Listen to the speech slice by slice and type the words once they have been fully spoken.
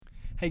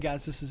Hey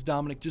guys, this is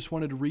Dominic. Just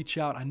wanted to reach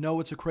out. I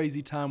know it's a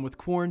crazy time with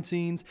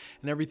quarantines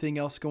and everything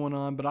else going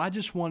on, but I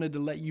just wanted to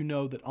let you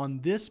know that on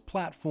this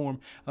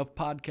platform of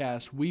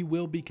podcast, we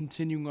will be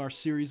continuing our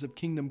series of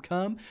Kingdom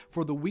Come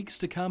for the weeks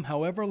to come,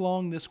 however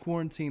long this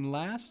quarantine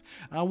lasts.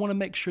 I want to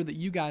make sure that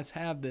you guys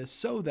have this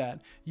so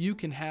that you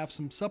can have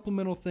some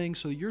supplemental things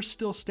so you're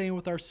still staying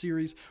with our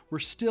series. We're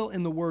still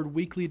in the Word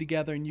weekly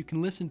together and you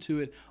can listen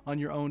to it on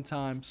your own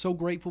time. So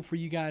grateful for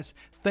you guys.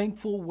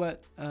 Thankful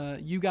what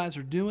you guys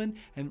are doing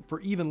and for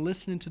even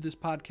listening to this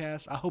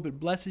podcast. I hope it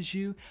blesses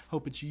you.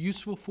 Hope it's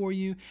useful for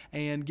you.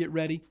 And get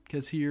ready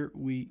because here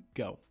we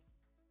go.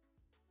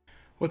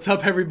 What's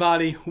up,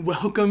 everybody?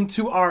 Welcome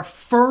to our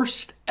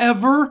first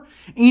ever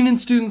Enon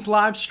Students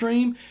live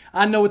stream.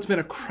 I know it's been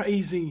a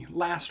crazy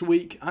last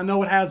week. I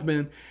know it has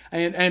been.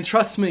 And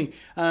trust me,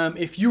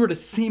 if you were to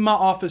see my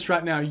office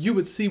right now, you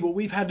would see what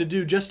we've had to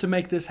do just to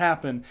make this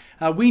happen.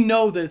 We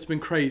know that it's been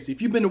crazy.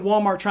 If you've been to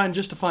Walmart trying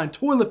just to find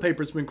toilet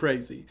paper, it's been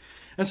crazy.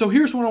 And so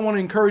here's what I want to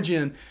encourage you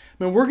in.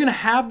 Man, we're going to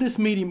have this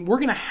meeting. We're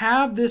going to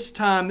have this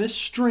time, this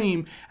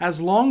stream,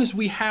 as long as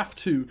we have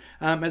to,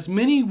 as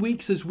many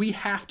weeks as we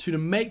have to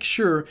make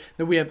sure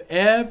that we have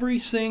every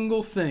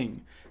single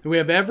thing,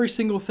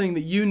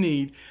 that you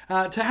need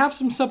to have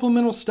some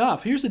supplemental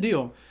stuff. Here's the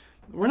deal.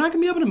 We're not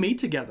going to be able to meet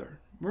together.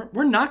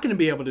 We're not going to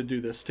be able to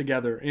do this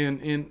together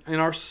in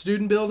our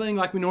student building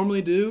like we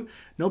normally do.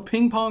 No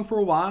ping pong for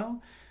a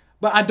while.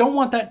 But I don't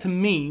want that to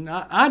mean,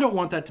 I don't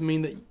want that to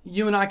mean that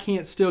you and I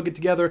can't still get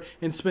together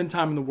and spend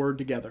time in the Word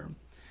together.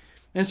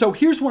 And so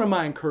here's one of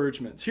my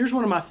encouragements. Here's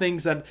one of my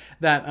things that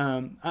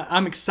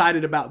I'm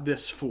excited about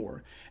this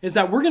for, is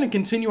that we're going to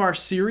continue our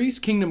series,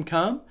 Kingdom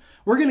Come.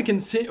 We're going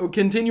to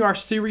continue our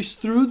series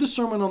through the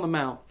Sermon on the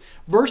Mount.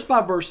 Verse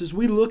by verse, as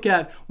we look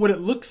at what it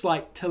looks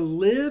like to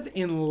live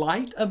in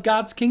light of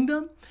God's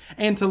kingdom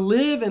and to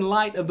live in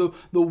light of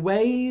the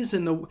ways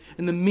and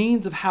the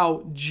means of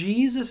how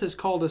Jesus has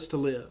called us to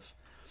live.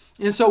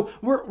 And so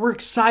we're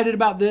excited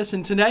about this.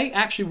 And today,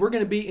 actually, we're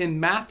going to be in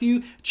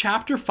Matthew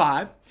chapter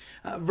 5,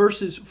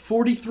 verses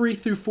 43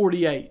 through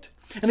 48.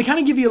 And to kind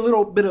of give you a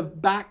little bit of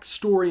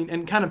backstory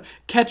and kind of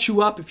catch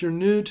you up if you're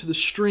new to the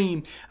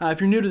stream, if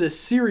you're new to this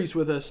series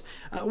with us,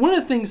 one of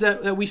the things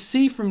that we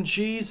see from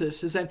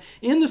Jesus is that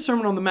in the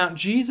Sermon on the Mount,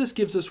 Jesus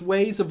gives us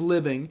ways of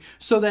living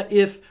so that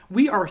if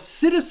we are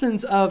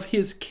citizens of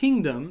His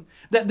kingdom,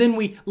 that then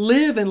we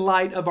live in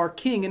light of our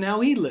King and how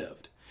He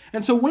lived.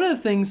 And so one of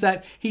the things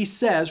that He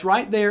says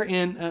right there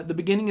in the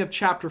beginning of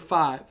chapter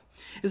 5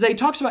 is that He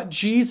talks about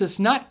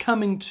Jesus not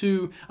coming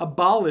to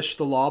abolish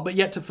the law, but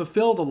yet to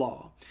fulfill the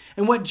law.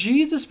 And what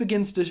Jesus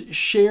begins to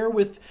share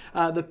with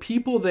the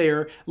people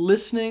there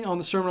listening on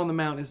the Sermon on the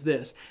Mount is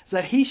this, is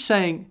that He's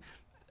saying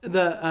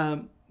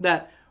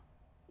that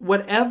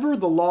whatever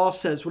the law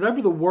says,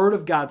 whatever the Word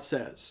of God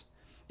says,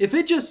 if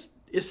it just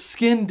is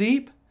skin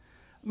deep,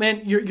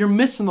 man, you're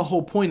missing the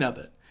whole point of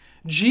it.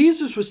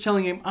 Jesus was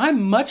telling him,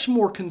 I'm much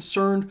more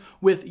concerned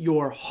with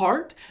your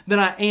heart than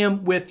I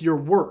am with your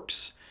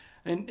works.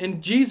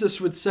 And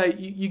Jesus would say,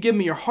 you give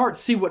me your heart,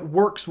 see what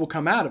works will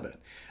come out of it.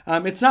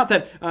 It's not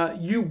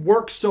that you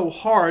work so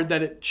hard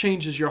that it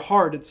changes your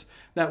heart. It's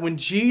that when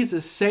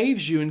Jesus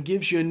saves you and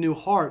gives you a new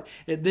heart,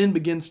 it then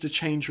begins to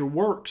change your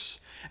works.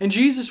 And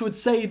Jesus would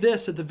say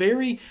this at the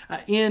very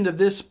end of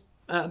this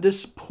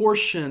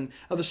portion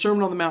of the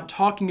Sermon on the Mount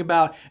talking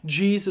about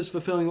Jesus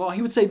fulfilling law.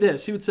 He would say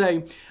this. He would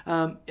say,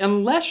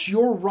 unless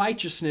your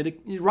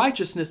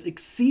righteousness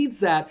exceeds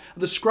that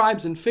of the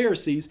scribes and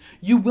Pharisees,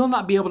 you will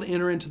not be able to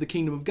enter into the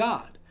kingdom of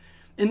God.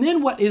 And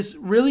then what is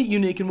really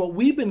unique and what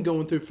we've been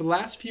going through for the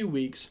last few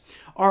weeks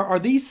are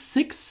these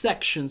 6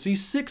 sections,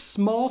 these 6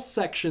 small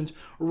sections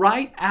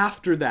right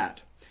after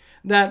that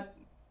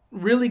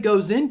really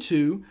goes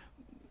into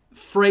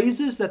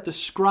phrases that the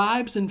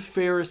scribes and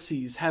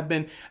Pharisees have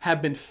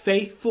been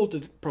faithful to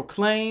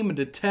proclaim and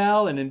to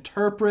tell and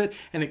interpret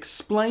and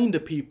explain to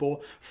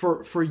people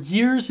for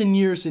years and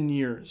years and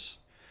years.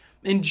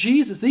 And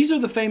Jesus, these are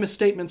the famous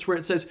statements where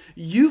it says,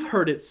 you've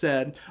heard it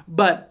said,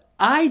 but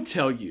I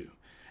tell you.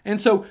 And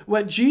so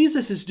what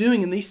Jesus is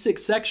doing in these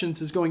 6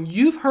 sections is going,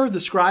 you've heard the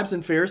scribes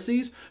and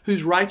Pharisees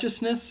whose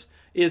righteousness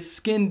is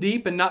skin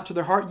deep and not to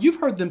their heart. You've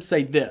heard them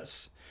say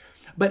this,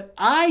 but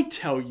I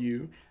tell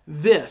you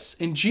this.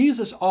 And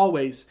Jesus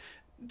always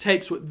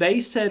takes what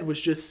they said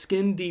was just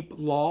skin deep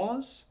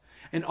laws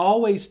and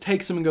always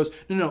takes them and goes,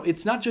 no,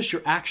 it's not just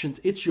your actions,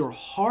 it's your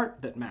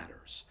heart that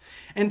matters.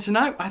 And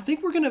tonight, I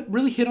think we're going to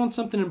really hit on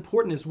something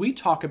important as we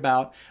talk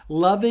about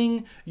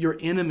loving your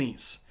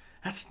enemies.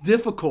 That's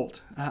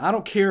difficult. I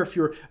don't care if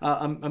you're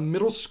a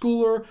middle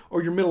schooler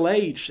or you're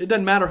middle-aged. It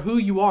doesn't matter who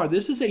you are.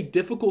 This is a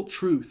difficult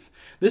truth.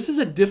 This is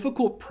a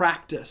difficult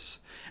practice.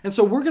 And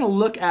so we're going to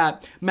look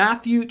at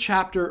Matthew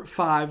chapter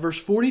 5, verse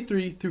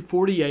 43 through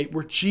 48,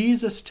 where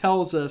Jesus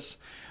tells us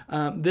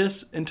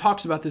this and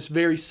talks about this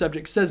very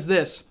subject. It says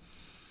this,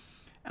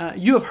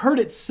 you have heard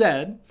it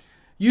said,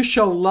 you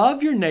shall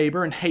love your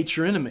neighbor and hate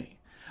your enemy.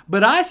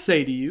 But I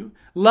say to you,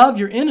 love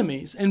your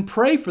enemies and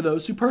pray for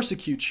those who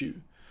persecute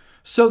you,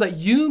 so that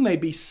you may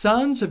be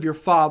sons of your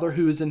Father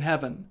who is in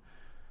heaven.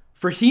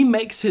 For he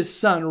makes his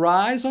sun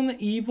rise on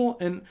the evil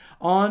and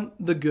on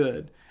the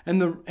good,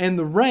 and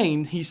the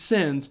rain he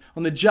sends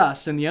on the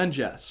just and the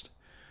unjust.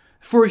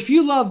 For if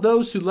you love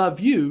those who love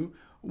you,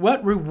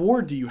 what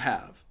reward do you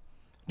have?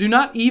 Do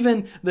not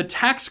even the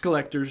tax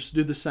collectors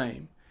do the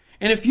same?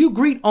 And if you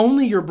greet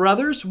only your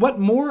brothers, what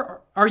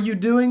more are you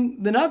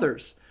doing than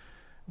others?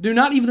 Do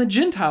not even the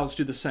Gentiles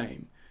do the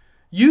same?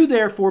 You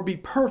therefore be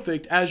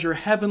perfect as your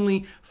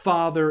heavenly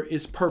Father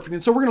is perfect.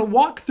 And so we're going to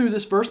walk through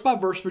this verse by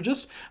verse for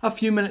just a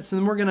few minutes, and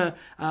then we're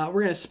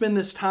going to spend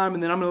this time,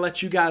 and then I'm going to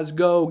let you guys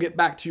go get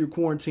back to your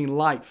quarantine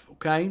life.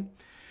 Okay?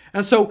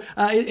 And so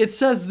it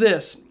says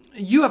this: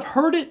 You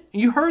heard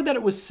that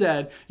it was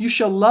said, you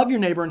shall love your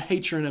neighbor and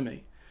hate your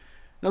enemy.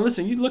 Now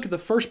listen, you look at the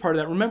first part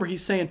of that. Remember,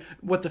 he's saying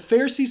what the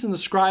Pharisees and the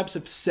scribes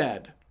have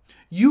said.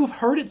 You have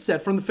heard it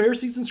said from the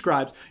Pharisees and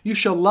scribes, you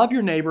shall love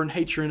your neighbor and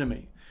hate your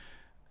enemy.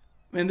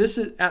 And this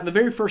is at the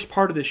very first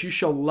part of this, you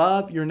shall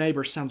love your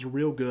neighbor, sounds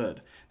real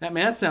good.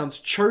 That sounds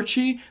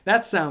churchy.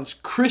 That sounds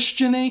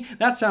Christian-y.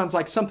 That sounds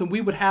like something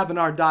we would have in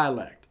our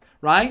dialect,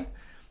 right?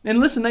 And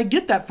listen, they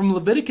get that from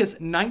Leviticus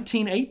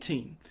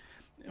 19:18,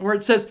 where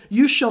it says,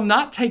 you shall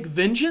not take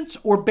vengeance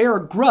or bear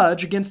a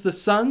grudge against the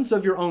sons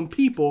of your own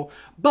people,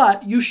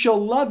 but you shall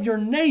love your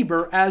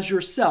neighbor as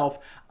yourself.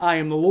 I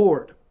am the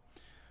Lord.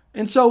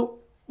 And so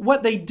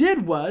what they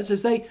did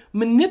is they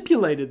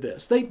manipulated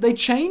this. They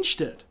changed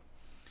it.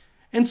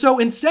 And so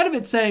instead of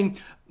it saying,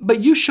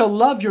 but you shall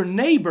love your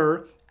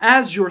neighbor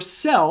as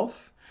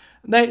yourself,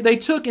 they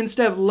took,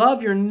 instead of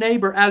love your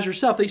neighbor as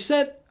yourself, they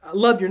said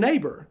love your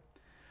neighbor.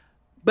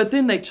 But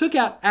then they took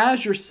out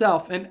as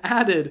yourself and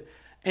added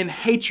and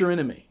hate your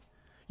enemy.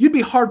 You'd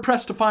be hard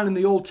pressed to find in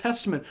the Old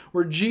Testament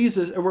where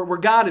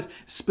God is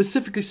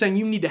specifically saying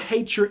you need to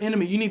hate your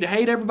enemy. You need to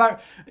hate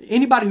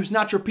anybody who's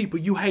not your people,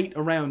 you hate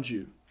around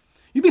you.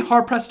 You'd be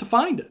hard pressed to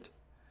find it.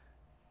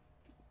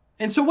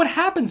 And so what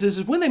happens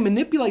is when they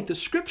manipulate the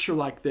scripture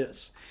like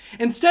this,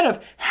 instead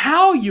of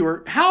how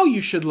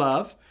you should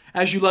love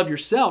as you love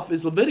yourself,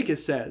 as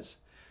Leviticus says,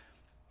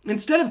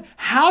 instead of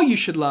how you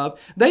should love,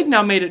 they've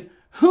now made it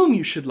whom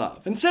you should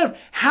love. Instead of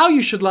how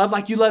you should love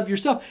like you love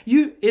yourself,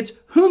 it's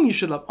whom you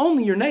should love,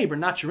 only your neighbor,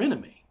 not your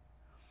enemy.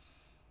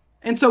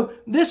 And so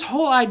this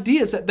whole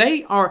idea is that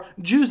they are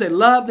Jews, they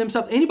love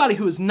themselves. Anybody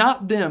who is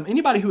not them,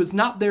 anybody who is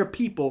not their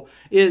people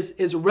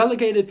is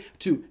relegated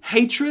to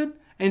hatred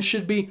and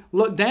should be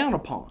looked down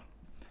upon.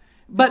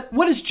 But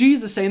what does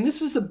Jesus say? And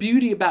this is the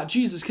beauty about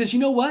Jesus, because you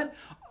know what?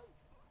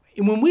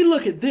 When we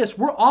look at this,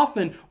 we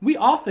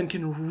often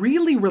can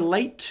really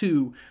relate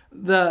to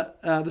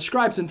the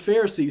scribes and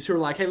Pharisees who are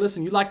like, hey,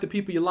 listen, you like the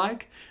people you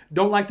like,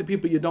 don't like the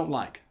people you don't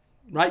like,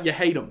 right? You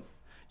hate them.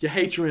 You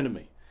hate your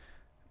enemy.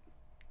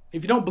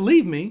 If you don't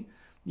believe me,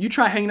 you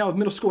try hanging out with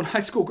middle school and high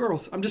school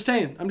girls. I'm just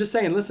saying,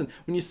 listen,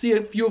 when you see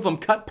a few of them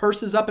cut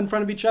purses up in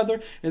front of each other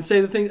and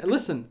say the thing,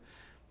 listen,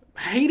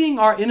 hating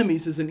our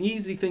enemies is an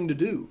easy thing to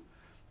do,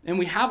 and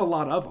we have a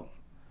lot of them.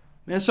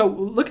 And so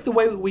look at the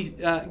way that we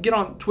get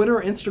on Twitter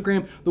or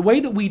Instagram, the way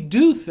that we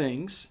do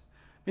things,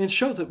 and it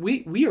shows that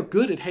we are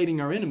good at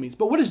hating our enemies.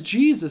 But what does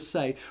Jesus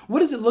say? What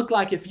does it look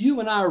like if you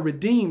and I are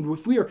redeemed,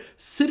 if we are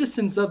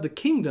citizens of the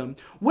kingdom?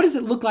 What does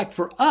it look like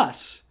for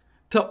us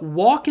to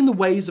walk in the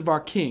ways of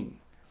our King?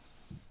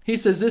 He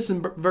says this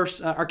in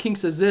our King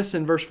says this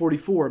in verse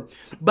 44,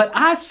 but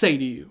I say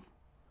to you,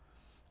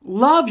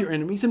 love your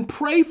enemies and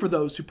pray for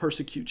those who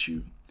persecute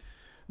you.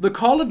 The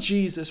call of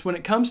Jesus when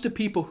it comes to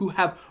people who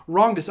have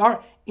wronged us,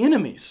 our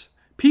enemies,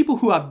 people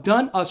who have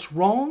done us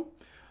wrong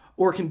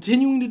or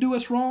continuing to do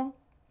us wrong,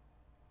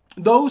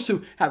 those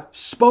who have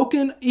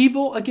spoken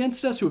evil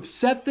against us, who have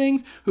said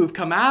things, who have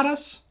come at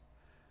us,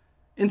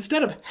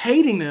 instead of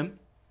hating them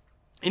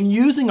and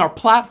using our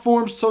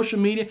platforms, social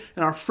media,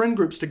 and our friend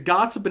groups to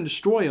gossip and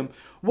destroy them,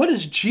 what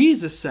does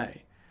Jesus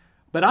say?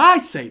 But I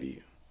say to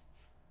you,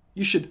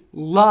 you should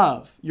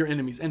love your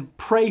enemies and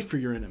pray for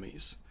your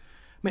enemies.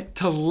 Man,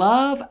 to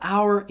love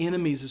our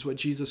enemies is what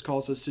Jesus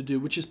calls us to do,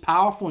 which is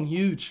powerful and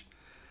huge.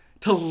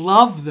 To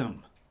love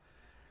them.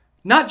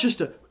 Not just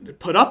to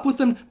put up with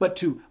them, but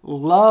to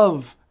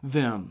love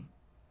them.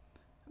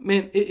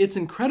 Man, it's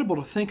incredible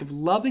to think of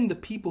loving the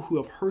people who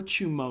have hurt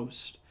you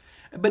most.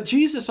 But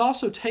Jesus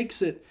also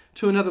takes it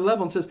to another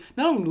level and says,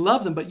 not only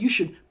love them, but you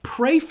should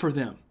pray for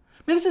them.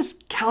 Man, this is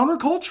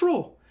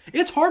countercultural.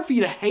 It's hard for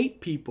you to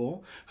hate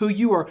people who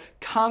you are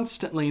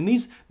constantly,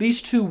 and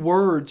these two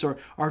words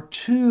are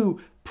two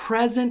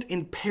present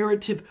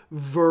imperative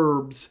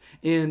verbs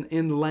in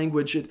the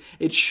language.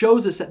 It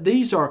shows us that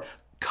these are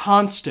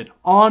constant,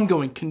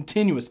 ongoing,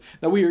 continuous,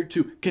 that we are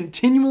to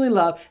continually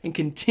love and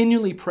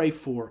continually pray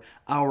for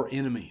our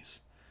enemies.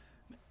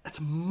 That's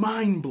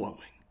mind-blowing.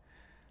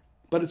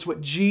 But it's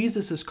what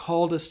Jesus has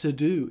called us to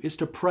do, is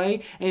to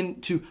pray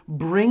and to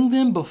bring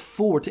them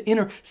before, to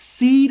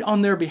intercede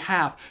on their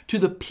behalf to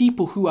the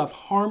people who have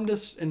harmed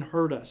us and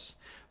hurt us.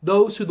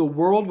 Those who the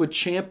world would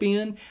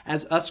champion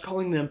as us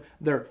calling them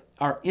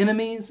our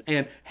enemies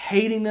and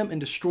hating them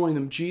and destroying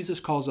them. Jesus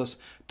calls us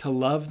to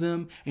love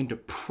them and to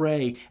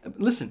pray.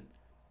 Listen,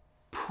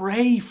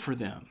 pray for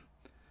them.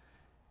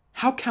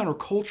 How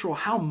countercultural,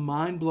 how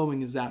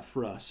mind-blowing is that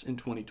for us in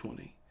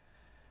 2020?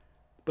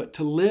 But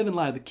to live in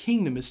light of the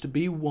kingdom is to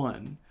be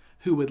one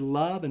who would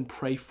love and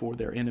pray for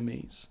their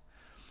enemies.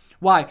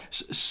 Why?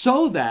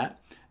 So that,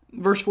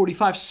 verse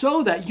 45,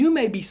 so that you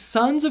may be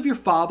sons of your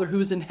Father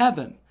who is in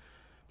heaven.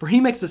 For he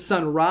makes the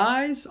sun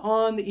rise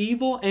on the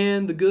evil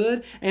and the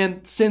good,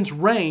 and sends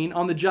rain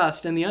on the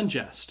just and the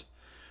unjust.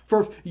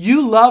 For if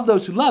you love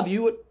those who love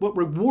you, what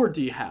reward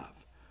do you have?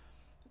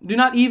 Do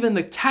not even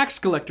the tax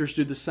collectors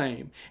do the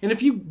same? And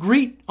if you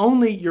greet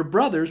only your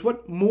brothers,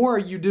 what more are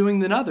you doing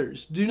than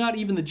others? Do not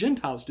even the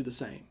Gentiles do the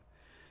same?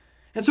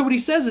 And so what he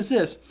says is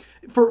this,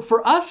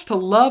 for us to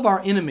love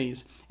our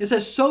enemies, it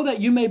says, so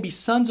that you may be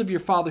sons of your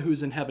Father who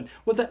is in heaven.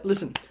 What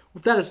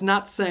that is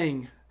not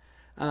saying,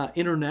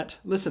 internet,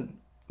 listen,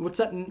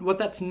 what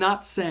that's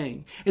not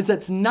saying is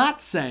that's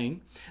not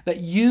saying that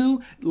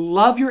you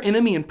love your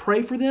enemy and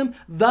pray for them,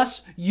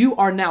 thus you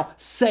are now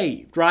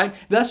saved, right?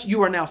 Thus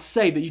you are now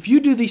saved. If you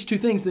do these two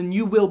things, then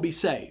you will be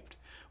saved.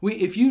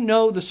 If you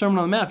know the Sermon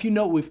on the Mount, if you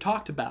know what we've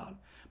talked about,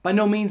 by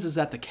no means is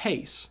that the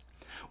case.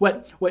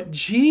 What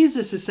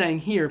Jesus is saying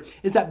here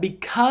is that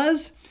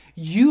because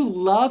you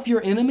love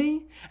your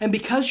enemy and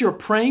because you're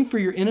praying for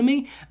your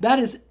enemy, that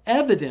is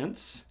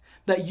evidence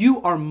that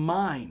you are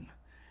mine.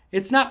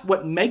 It's not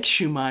what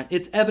makes you mine.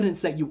 It's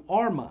evidence that you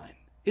are mine.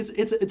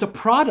 It's a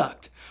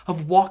product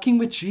of walking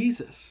with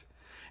Jesus.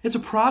 It's a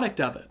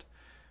product of it.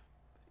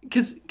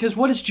 Because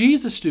what does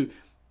Jesus do?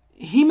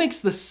 He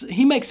makes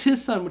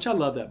his son, which I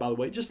love that, by the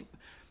way,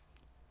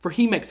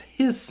 he makes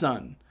his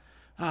son.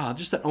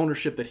 Just that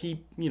ownership that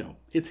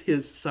it's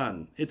his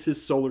sun. It's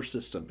his solar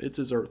system. It's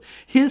his earth.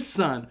 His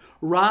sun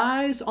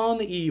rise on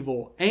the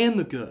evil and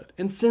the good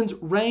and sends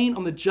rain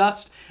on the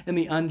just and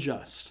the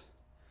unjust.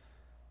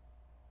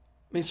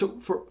 I mean, so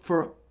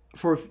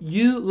for if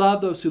you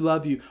love those who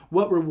love you,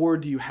 what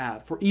reward do you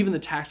have? For even the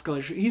tax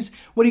collector,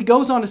 what he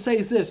goes on to say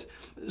is this,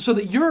 so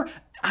that you're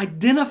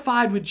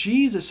identified with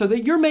Jesus, so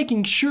that you're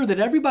making sure that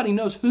everybody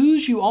knows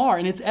whose you are,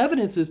 and it's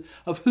evidences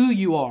of who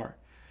you are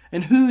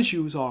and whose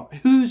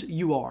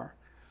you are.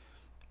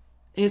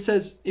 And it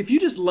says, if you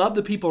just love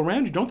the people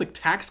around you, don't the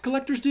tax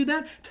collectors do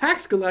that?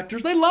 Tax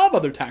collectors, they love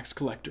other tax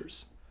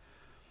collectors.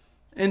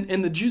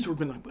 And the Jews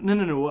were like,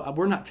 no,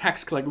 we're not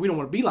tax collectors. We don't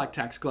want to be like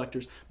tax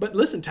collectors. But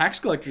listen, tax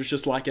collectors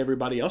just like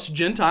everybody else.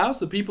 Gentiles,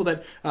 the people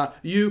that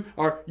you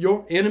are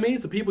your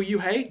enemies, the people you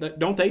hate,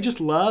 don't they just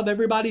love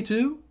everybody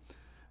too?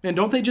 And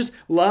don't they just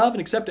love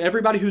and accept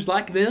everybody who's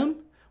like them?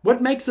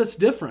 What makes us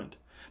different?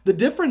 The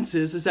difference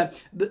is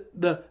that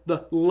the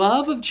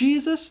love of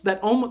Jesus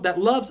that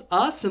loves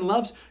us and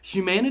loves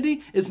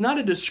humanity is not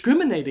a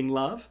discriminating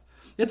love.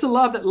 It's a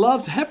love that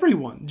loves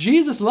everyone.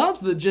 Jesus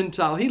loves the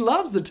Gentile. He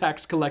loves the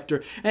tax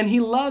collector. And he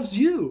loves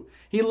you.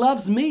 He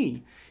loves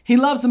me. He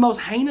loves the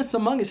most heinous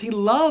among us. He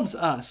loves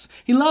us.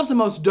 He loves the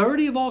most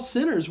dirty of all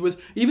sinners.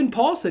 Even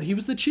Paul said he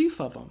was the chief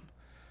of them.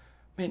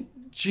 Man,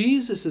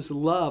 Jesus'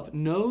 love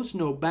knows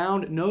no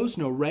bound. It knows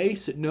no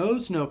race. It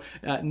knows no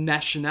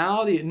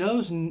nationality. It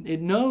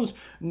knows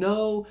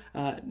no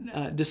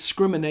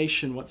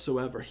discrimination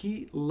whatsoever.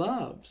 He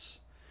loves.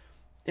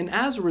 And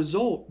as a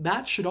result,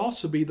 that should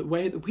also be the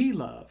way that we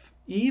love.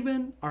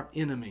 Even our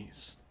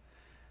enemies,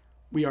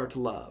 we are to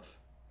love.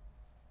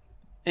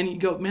 And you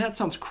go, man, that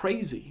sounds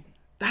crazy.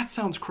 That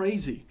sounds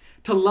crazy.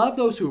 To love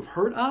those who have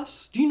hurt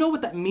us? Do you know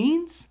what that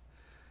means?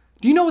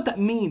 Do you know what that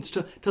means?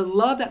 To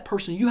love that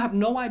person. You have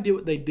no idea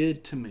what they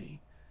did to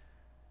me.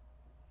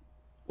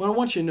 Well, I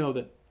want you to know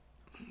that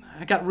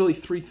I got really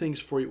three things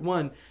for you.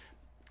 One,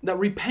 that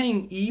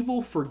repaying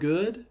evil for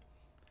good,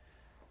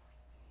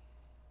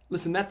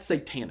 listen, that's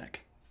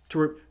satanic. To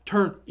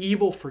return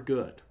evil for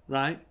good,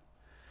 right?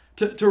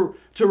 To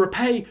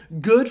repay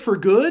good for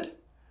good,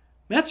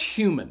 that's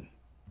human,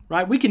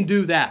 right? We can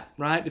do that,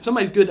 right? If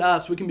somebody's good to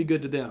us, we can be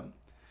good to them.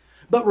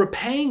 But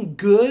repaying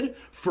good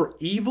for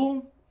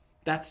evil,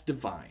 that's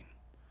divine.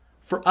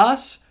 For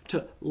us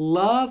to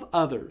love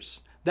others,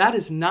 that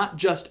is not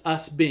just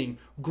us being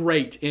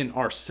great in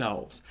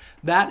ourselves.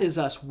 That is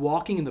us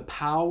walking in the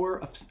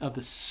power of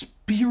the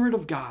Spirit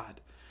of God.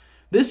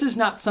 This is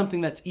not something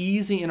that's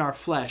easy in our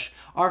flesh.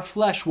 Our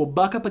flesh will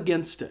buck up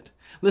against it.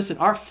 Listen,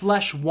 our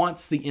flesh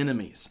wants the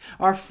enemies.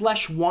 Our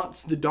flesh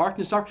wants the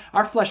darkness.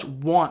 Our flesh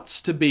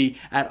wants to be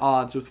at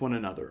odds with one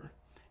another.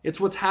 It's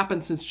what's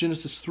happened since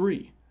Genesis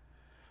 3.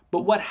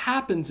 But what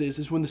happens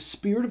is when the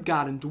Spirit of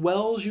God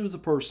indwells you as a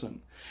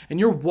person, and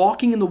you're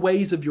walking in the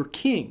ways of your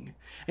King,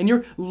 and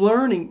you're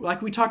learning,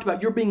 like we talked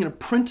about, you're being an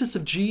apprentice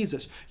of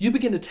Jesus, you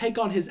begin to take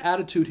on His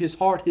attitude, His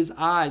heart, His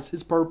eyes,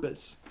 His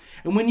purpose.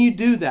 And when you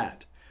do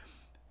that,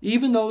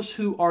 even those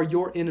who are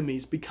your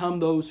enemies become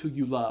those who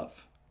you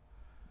love.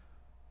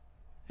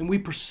 And we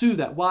pursue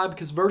that. Why?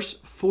 Because verse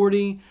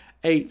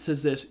 48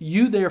 says this,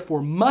 you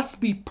therefore must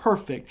be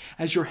perfect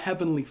as your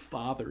heavenly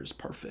Father is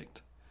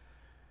perfect.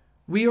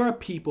 We are a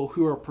people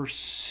who are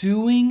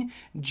pursuing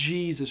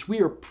Jesus. We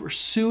are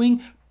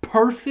pursuing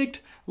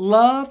perfect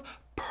love,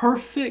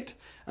 perfect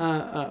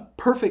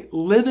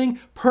living,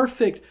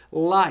 perfect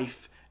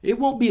life. It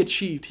won't be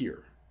achieved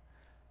here,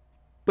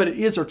 but it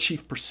is our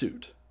chief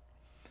pursuit.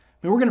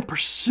 Man, we're going to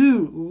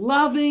pursue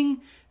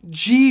loving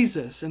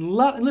Jesus. And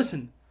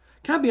listen,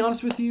 can I be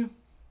honest with you?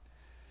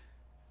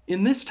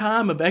 In this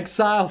time of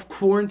exile, of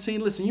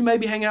quarantine, listen, you may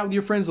be hanging out with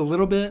your friends a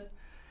little bit.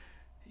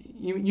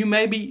 You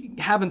may be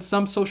having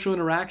some social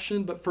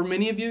interaction, but for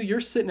many of you,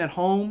 you're sitting at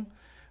home,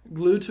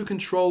 glued to a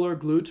controller,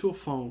 glued to a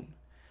phone.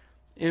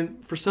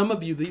 And for some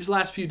of you, these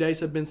last few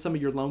days have been some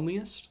of your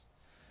loneliest.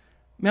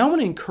 Man, I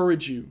want to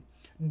encourage you,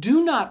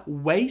 do not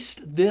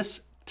waste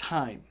this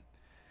time.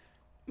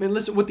 Man,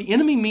 listen, what the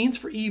enemy means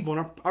for evil,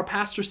 and our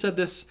pastor said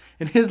this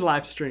in his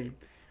live stream,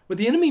 what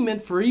the enemy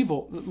meant for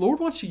evil, the Lord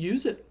wants to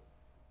use it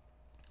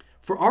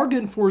for our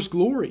good and for His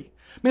glory.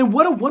 Man,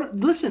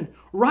 listen,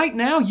 right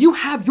now you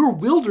have your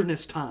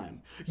wilderness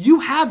time. You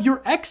have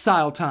your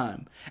exile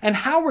time. And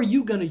how are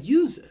you going to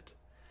use it?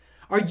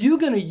 Are you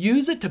going to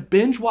use it to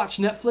binge watch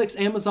Netflix,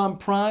 Amazon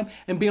Prime,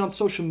 and be on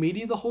social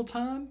media the whole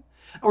time?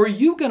 Or are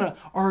you going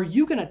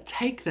to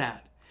take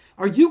that?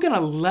 Are you going to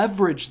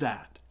leverage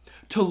that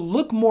to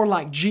look more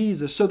like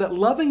Jesus so that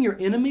loving your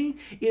enemy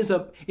is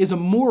a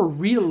more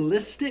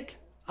realistic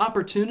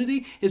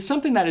opportunity, is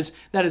something that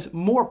is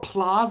more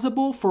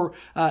plausible for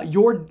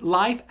your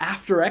life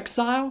after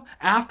exile,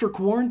 after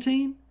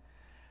quarantine,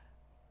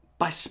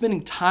 by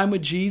spending time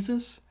with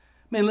Jesus?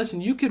 Man,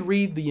 listen, you could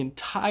read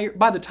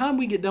by the time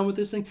we get done with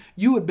this thing,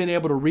 you have been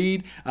able to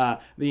read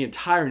the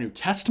entire New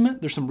Testament.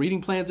 There's some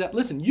reading plans out.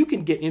 Listen, you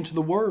can get into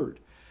the Word.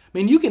 I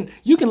mean, you can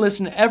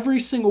listen to every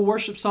single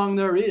worship song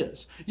there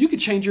is. You could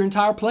change your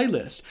entire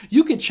playlist.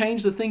 You could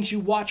change the things you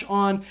watch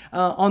on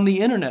the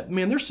internet.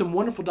 Man, there's some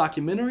wonderful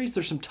documentaries.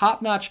 There's some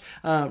top-notch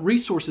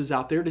resources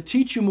out there to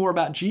teach you more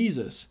about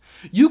Jesus.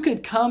 You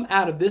could come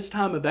out of this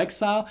time of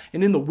exile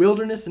and in the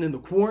wilderness and in the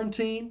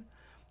quarantine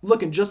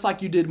looking just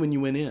like you did when you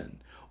went in.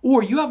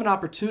 Or you have an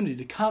opportunity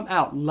to come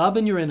out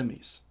loving your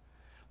enemies,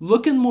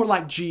 looking more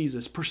like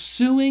Jesus,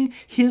 pursuing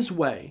His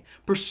way,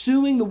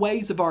 pursuing the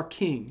ways of our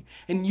King.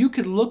 And you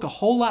could look a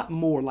whole lot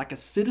more like a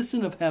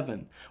citizen of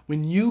heaven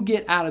when you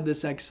get out of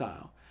this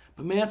exile.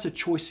 But man, that's a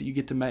choice that you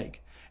get to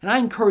make. And I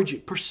encourage you,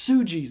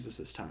 pursue Jesus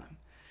this time.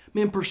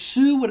 Man,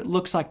 pursue what it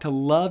looks like to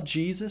love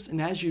Jesus.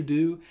 And as you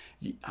do,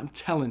 I'm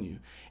telling you,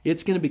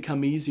 it's going to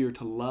become easier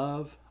to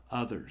love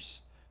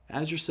others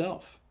as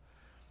yourself.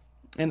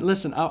 And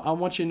listen, I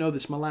want you to know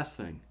this, my last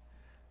thing.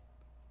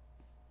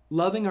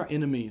 Loving our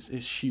enemies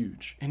is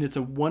huge, and it's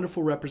a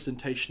wonderful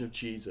representation of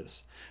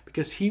Jesus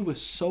because He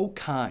was so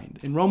kind.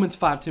 In Romans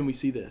 5:10 we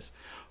see this.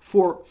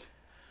 For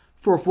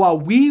while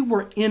we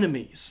were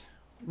enemies,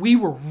 we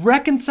were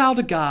reconciled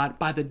to God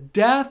by the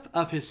death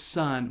of His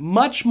Son.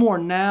 Much more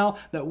now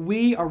that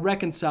we are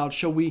reconciled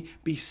shall we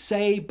be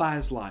saved by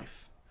His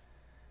life.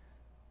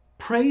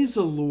 Praise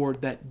the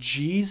Lord that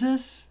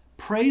Jesus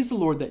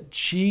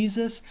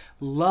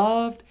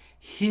loved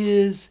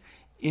His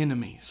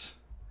enemies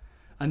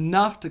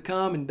enough to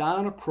come and die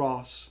on a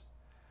cross,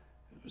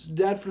 was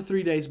dead for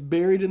 3 days,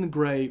 buried in the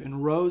grave,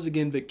 and rose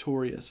again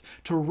victorious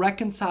to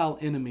reconcile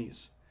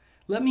enemies.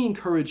 Let me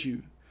encourage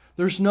you.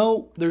 There's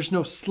no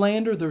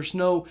slander. There's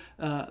no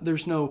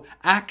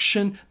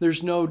action.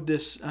 There's no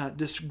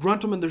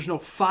disgruntlement. There's no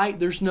fight.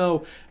 There's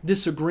no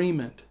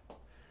disagreement.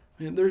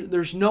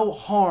 There's no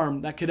harm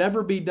that could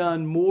ever be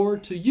done more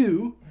to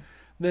you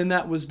than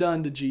that was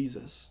done to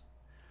Jesus.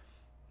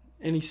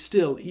 And He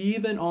still,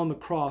 even on the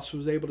cross,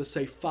 was able to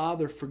say,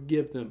 Father,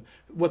 forgive them.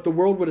 What the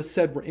world would have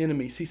said were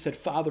enemies. He said,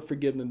 Father,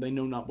 forgive them. They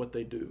know not what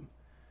they do.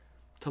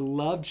 To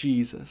love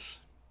Jesus,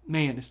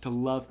 man, is to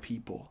love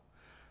people.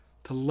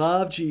 To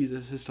love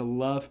Jesus is to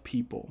love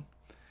people.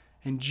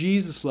 And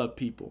Jesus loved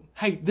people.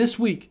 Hey, this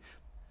week,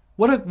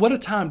 what a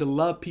time to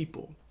love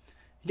people.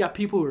 You got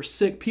people who are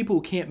sick, people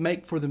who can't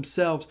make for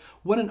themselves.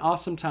 What an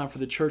awesome time for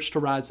the church to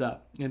rise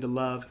up and to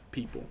love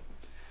people.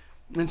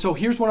 And so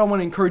here's what I want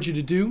to encourage you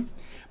to do.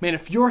 Man,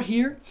 if you're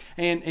here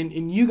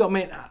and you go,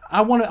 man,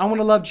 I want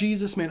to love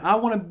Jesus, man. I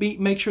want to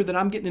make sure that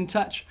I'm getting in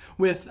touch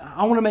with.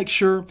 I want to make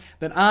sure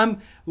that I'm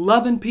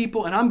loving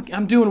people and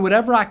I'm doing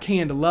whatever I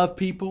can to love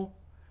people.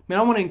 Man,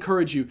 I want to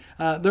encourage you.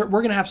 We're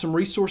going to have some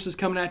resources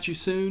coming at you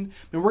soon.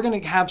 And we're going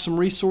to have some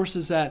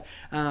resources that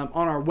on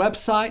our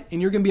website,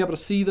 and you're going to be able to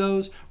see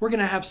those. We're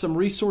going to have some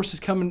resources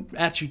coming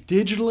at you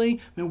digitally.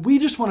 Man, we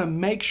just want to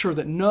make sure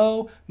that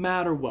no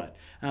matter what,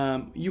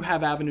 you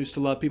have avenues to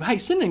love people. Hey,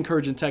 send an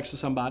encouraging text to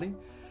somebody.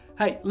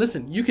 Hey,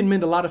 listen, you can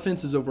mend a lot of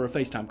fences over a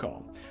FaceTime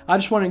call. I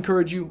just want to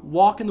encourage you,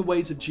 walk in the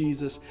ways of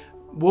Jesus.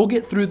 We'll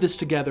get through this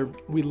together.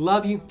 We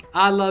love you.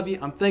 I love you.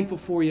 I'm thankful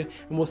for you.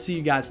 And we'll see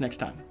you guys next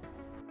time.